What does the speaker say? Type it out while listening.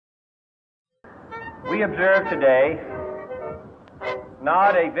We observe today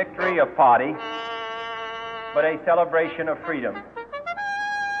not a victory of party, but a celebration of freedom,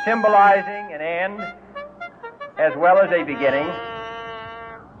 symbolizing an end as well as a beginning,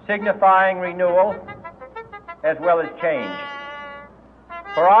 signifying renewal as well as change.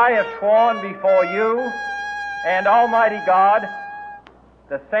 For I have sworn before you and Almighty God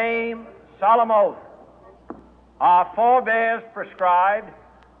the same solemn oath our forebears prescribed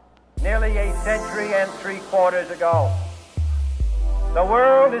nearly a century and 3/4 ago. The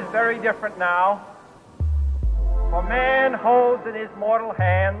world is very different now, for man holds in his mortal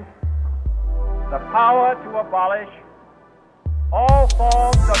hands the power to abolish all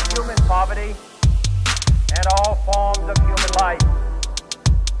forms of human poverty and all forms of human life.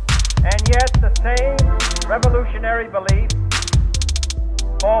 And yet the same revolutionary beliefs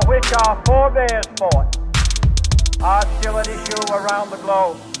for which our forebears fought are still at issue around the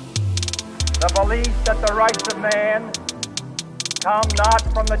globe. The belief that the rights of man come not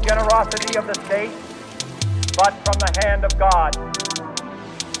from the generosity of the state, but from the hand of God.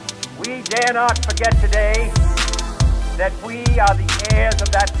 We dare not forget today that we are the heirs of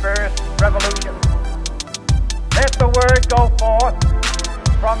that first revolution. Let the word go forth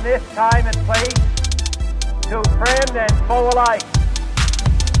from this time and place to friend and foe alike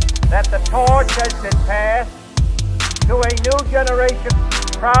that the torch has been passed to a new generation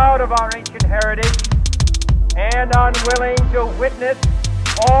proud of our ancient heritage and unwilling to witness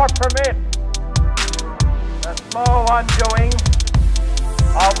or permit the slow undoing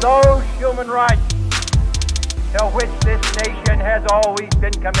of those human rights to which this nation has always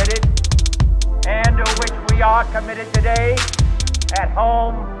been committed and to which we are committed today at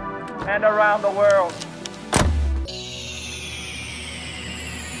home and around the world.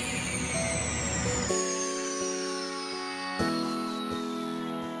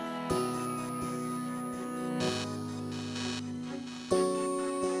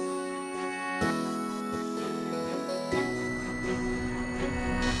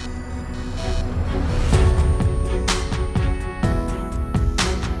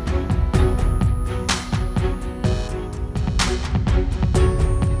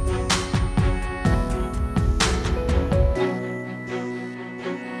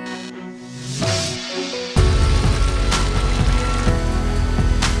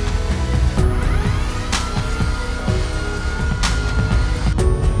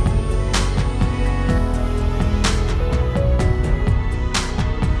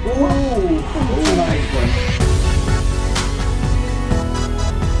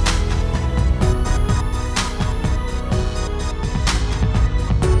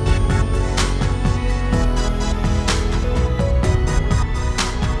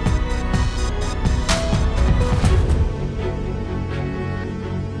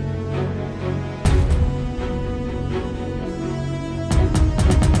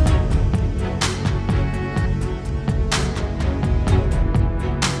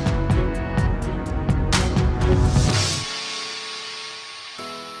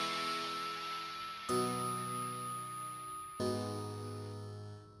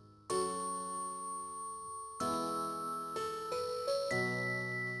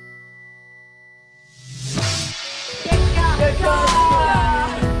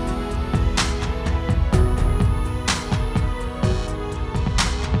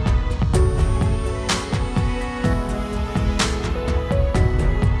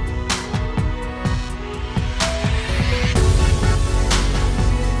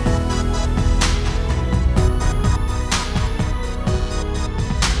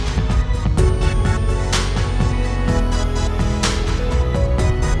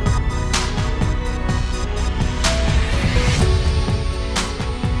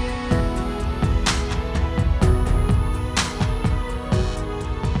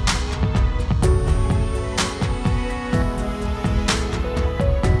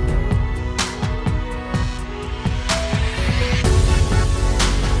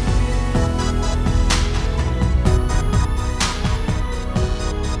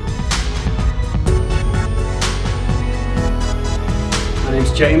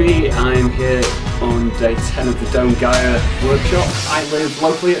 Jamie, I'm here on day 10 of the Domegaia workshop. I live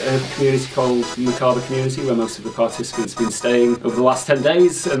locally at a community called Merkaba Community where most of the participants have been staying over the last 10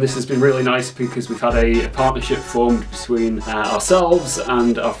 days, and this has been really nice because we've had a partnership formed between ourselves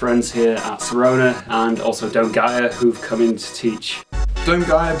and our friends here at Sirona and also Domegaia who've come in to teach.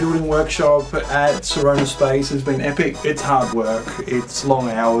 Domegaia building workshop at Sirona Space has been epic. It's hard work, it's long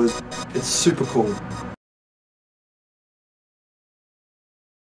hours, it's super cool.